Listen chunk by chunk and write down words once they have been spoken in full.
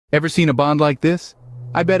Ever seen a bond like this?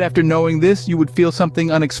 I bet after knowing this, you would feel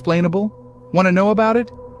something unexplainable. Want to know about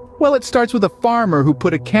it? Well, it starts with a farmer who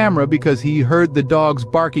put a camera because he heard the dogs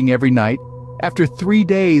barking every night. After 3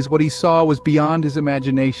 days, what he saw was beyond his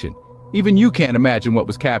imagination. Even you can't imagine what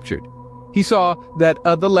was captured. He saw that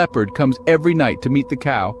the leopard comes every night to meet the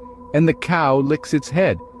cow, and the cow licks its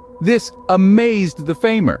head. This amazed the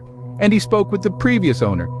famer, and he spoke with the previous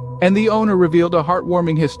owner, and the owner revealed a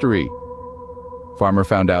heartwarming history. Farmer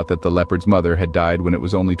found out that the leopard's mother had died when it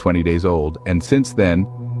was only 20 days old, and since then,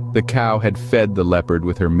 the cow had fed the leopard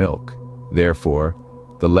with her milk. Therefore,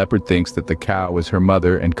 the leopard thinks that the cow is her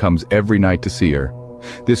mother and comes every night to see her.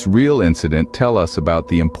 This real incident tells us about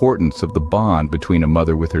the importance of the bond between a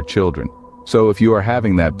mother with her children. So if you are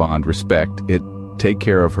having that bond, respect it, take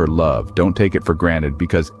care of her love. Don't take it for granted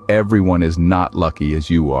because everyone is not lucky as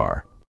you are.